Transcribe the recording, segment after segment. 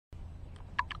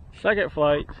Second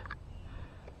flight.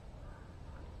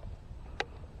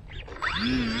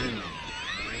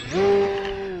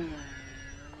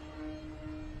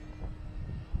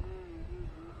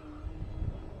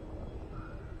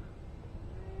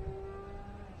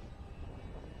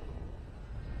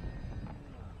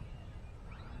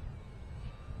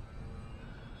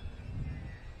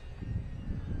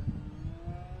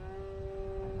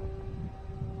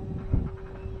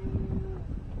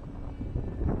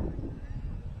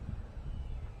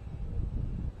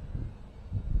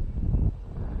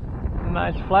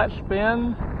 Nice flat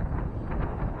spin,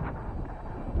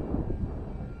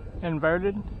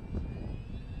 inverted,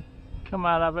 come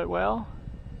out of it well.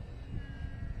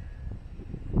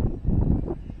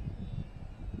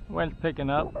 Wind's picking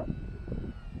up.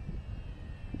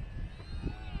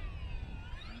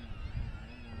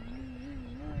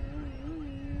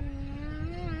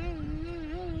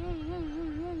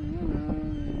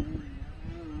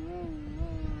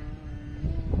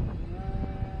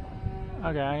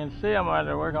 Okay, I can see I'm going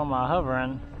to work on my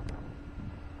hovering.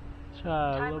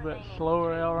 Try a little bit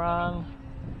slower aileron.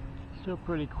 Still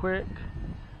pretty quick.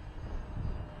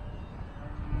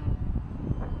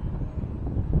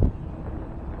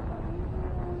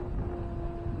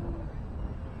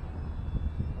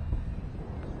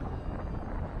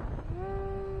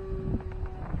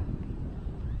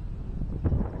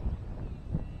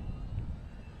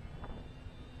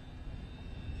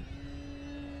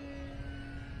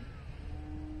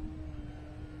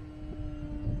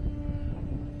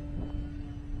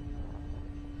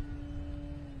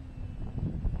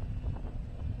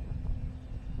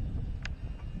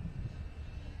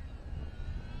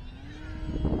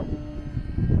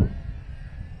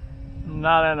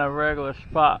 Not in a regular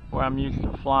spot where I'm used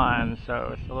to flying,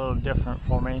 so it's a little different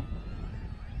for me.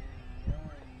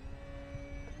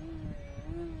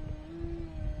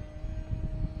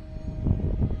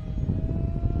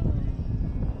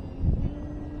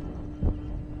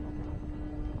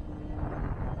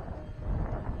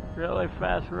 Really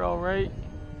fast roll rate.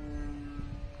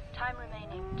 Time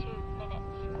remaining 2 minutes.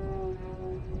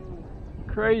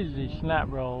 Crazy snap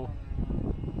roll.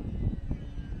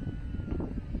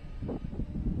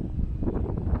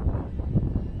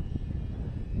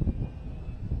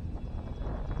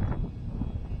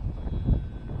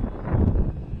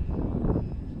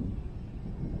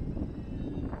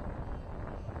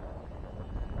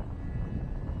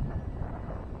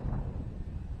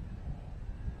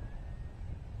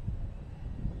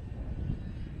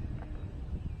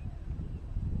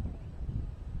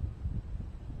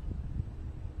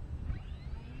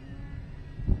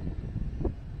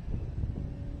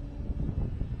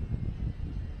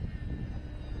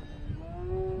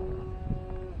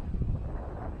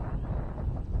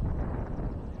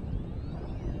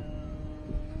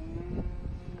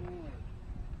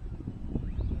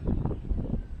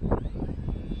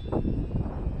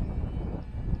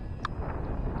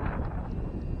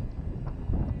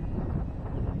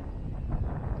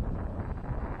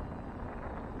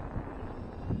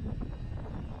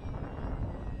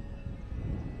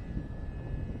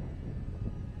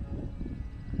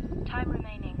 Time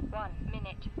remaining 1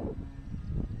 minute.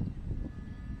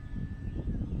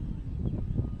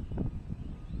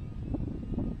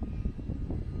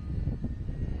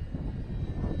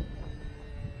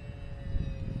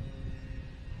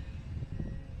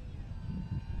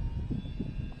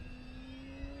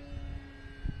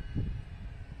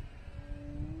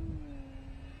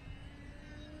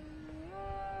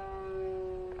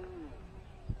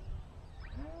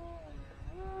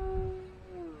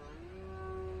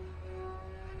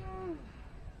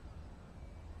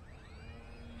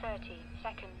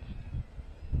 Seconds.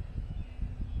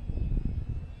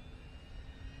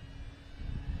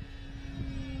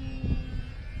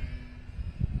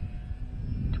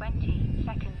 20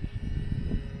 seconds.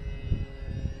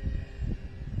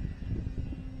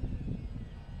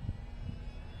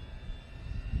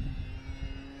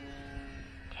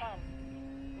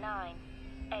 10, 9,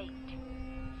 8,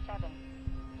 7,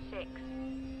 6,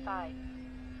 5,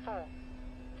 4,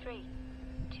 3,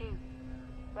 2,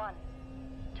 1.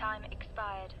 Time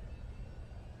expired.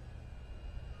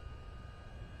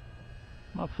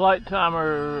 My flight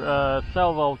timer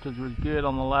cell voltage was good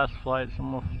on the last flight, so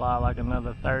I'm going to fly like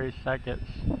another 30 seconds.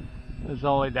 It's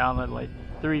only down at like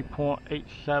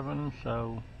 3.87,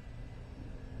 so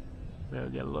we'll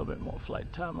get a little bit more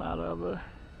flight time out of her.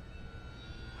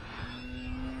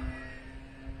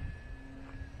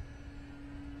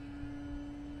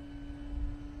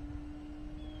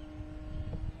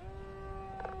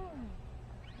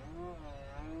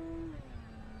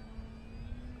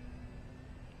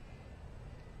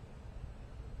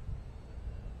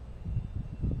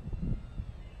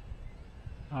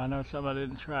 I know somebody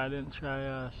didn't try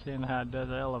seeing how it does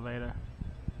the elevator.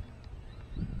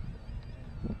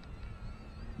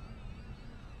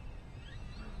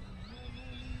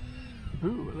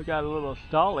 Ooh, look at a little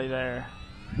stolly there.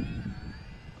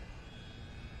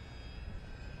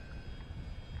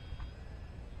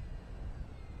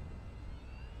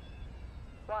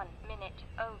 One minute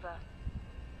over.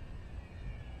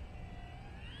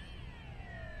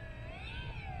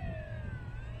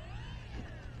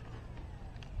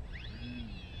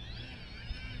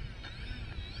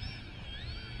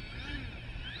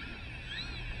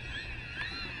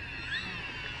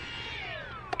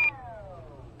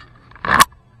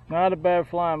 Not a bad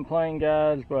flying plane,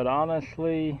 guys, but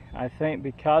honestly, I think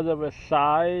because of its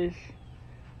size,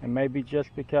 and maybe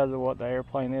just because of what the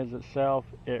airplane is itself,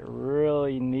 it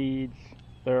really needs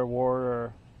their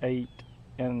Warrior 8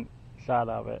 inside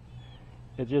of it.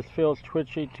 It just feels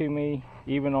twitchy to me.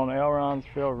 Even on ailerons,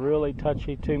 feel really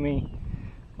touchy to me.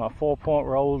 My 4-point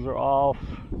rolls are off.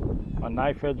 My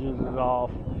knife edges is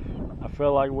off. I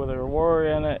feel like with a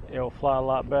Warrior in it, it'll fly a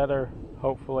lot better.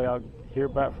 Hopefully I'll hear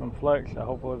back from Flex.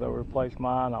 Hopefully they'll replace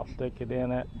mine. I'll stick it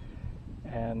in it,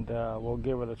 and we'll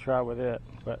give it a try with it.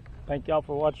 But thank y'all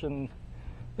for watching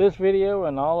this video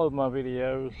and all of my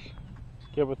videos.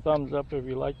 Give a thumbs up if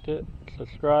you liked it.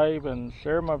 Subscribe and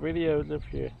share my videos if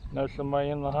you know somebody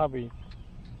in the hobby.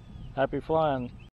 Happy flying.